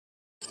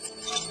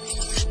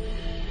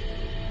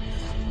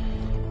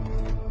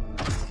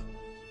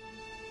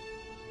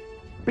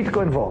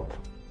Bitcoin Vault,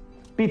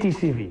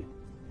 BTCV.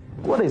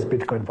 What is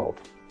Bitcoin Vault?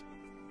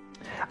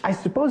 I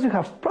suppose you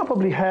have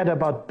probably heard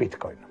about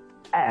Bitcoin,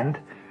 and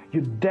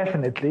you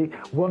definitely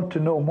want to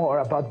know more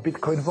about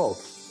Bitcoin Vault,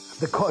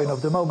 the coin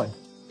of the moment.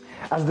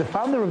 As the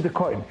founder of the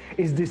coin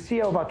is the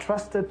CEO of our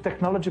trusted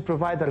technology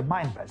provider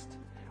Minebest,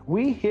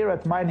 we here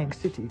at Mining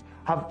City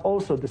have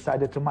also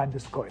decided to mine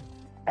this coin,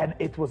 and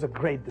it was a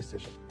great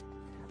decision.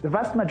 The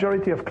vast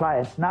majority of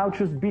clients now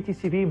choose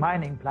BTCV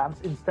mining plans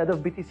instead of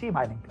BTC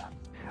mining plans.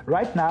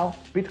 Right now,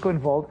 Bitcoin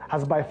Vault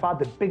has by far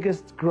the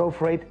biggest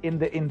growth rate in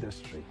the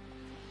industry.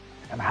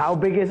 And how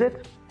big is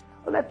it?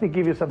 Well, let me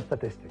give you some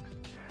statistics.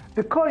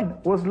 The coin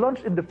was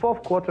launched in the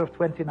fourth quarter of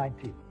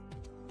 2019.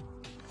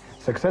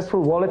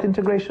 Successful wallet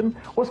integration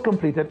was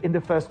completed in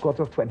the first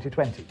quarter of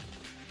 2020.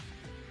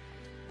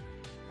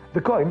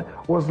 The coin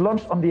was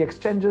launched on the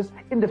exchanges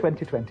in the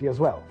 2020 as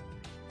well.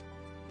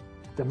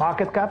 The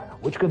market cap,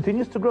 which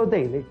continues to grow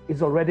daily,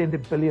 is already in the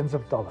billions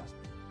of dollars.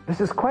 This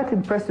is quite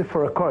impressive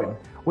for a coin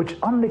which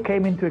only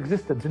came into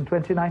existence in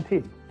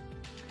 2019.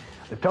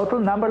 The total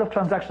number of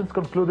transactions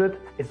concluded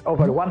is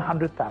over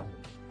 100,000,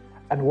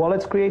 and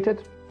wallets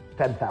created,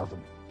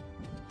 10,000.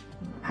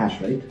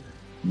 Hash rate,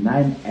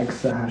 9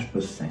 exahash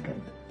per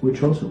second,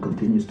 which also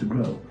continues to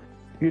grow.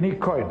 Unique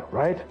coin,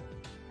 right?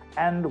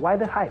 And why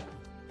the hype?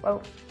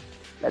 Well,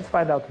 let's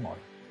find out more.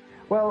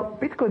 Well,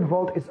 Bitcoin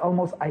Vault is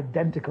almost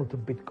identical to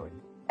Bitcoin.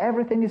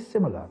 Everything is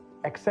similar,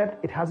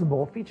 except it has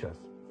more features.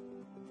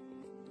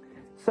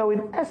 So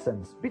in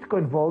essence,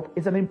 Bitcoin Vault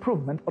is an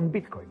improvement on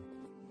Bitcoin.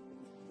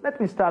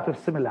 Let me start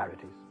with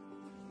similarities.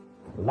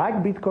 Like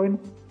Bitcoin,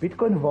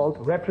 Bitcoin Vault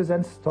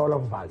represents store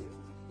of value.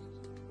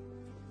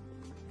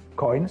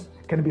 Coins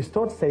can be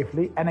stored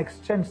safely and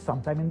exchanged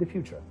sometime in the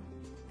future.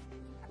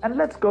 And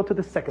let's go to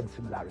the second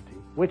similarity,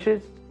 which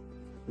is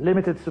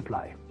limited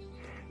supply.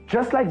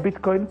 Just like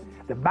Bitcoin,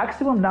 the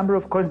maximum number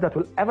of coins that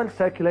will ever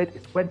circulate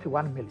is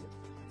 21 million.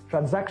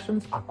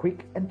 Transactions are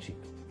quick and cheap.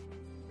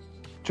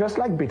 Just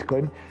like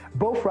Bitcoin,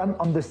 both run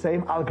on the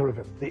same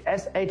algorithm, the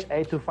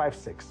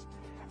SHA-256,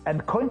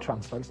 and coin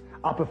transfers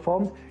are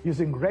performed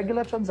using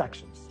regular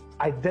transactions,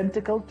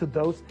 identical to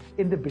those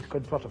in the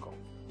Bitcoin protocol.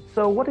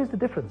 So what is the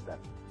difference then?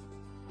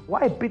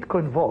 Why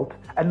Bitcoin Vault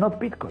and not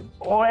Bitcoin,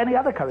 or any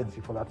other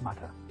currency for that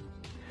matter?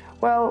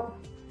 Well,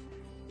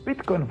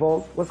 Bitcoin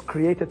Vault was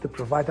created to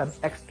provide an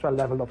extra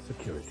level of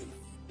security.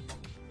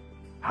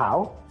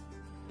 How?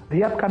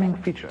 The upcoming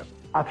feature,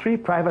 a 3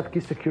 private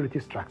key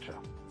security structure.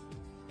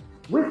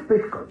 With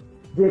Bitcoin,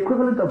 the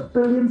equivalent of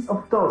billions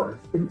of dollars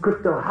in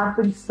crypto have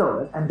been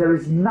stolen, and there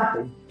is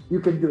nothing you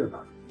can do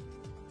about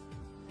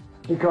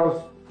it.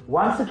 Because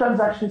once the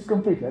transaction is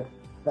completed,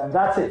 then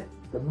that's it,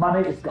 the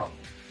money is gone.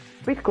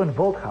 Bitcoin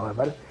Vault,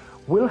 however,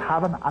 will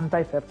have an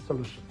anti-theft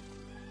solution.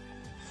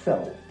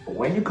 So,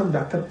 when you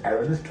conduct an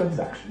erroneous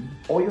transaction,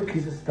 or your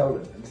keys are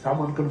stolen, and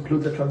someone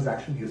concludes a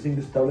transaction using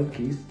the stolen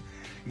keys,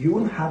 you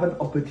will have an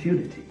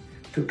opportunity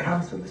to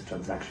cancel this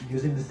transaction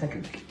using the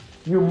second key.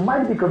 You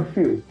might be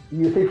confused.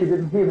 You think you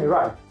didn't hear me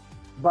right.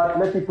 But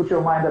let me put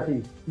your mind at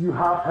ease. You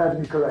have heard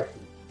me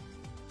correctly.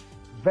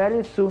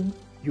 Very soon,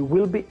 you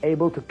will be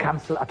able to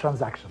cancel a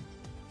transaction.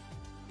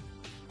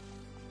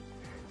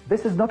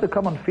 This is not a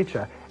common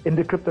feature in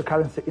the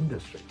cryptocurrency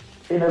industry.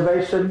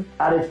 Innovation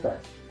at its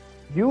best.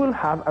 You will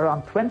have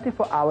around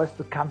 24 hours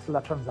to cancel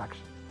a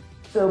transaction.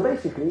 So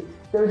basically,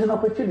 there is an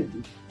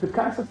opportunity to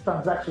cancel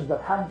transactions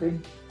that have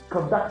been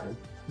conducted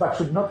but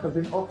should not have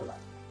been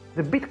authorized.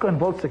 The Bitcoin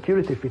Vault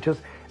security features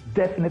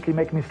definitely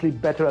make me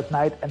sleep better at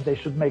night, and they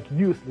should make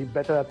you sleep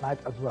better at night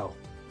as well.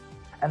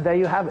 And there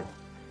you have it.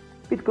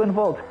 Bitcoin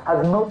Vault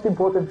has most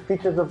important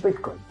features of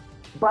Bitcoin,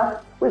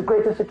 but with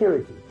greater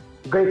security,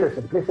 greater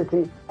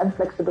simplicity and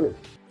flexibility.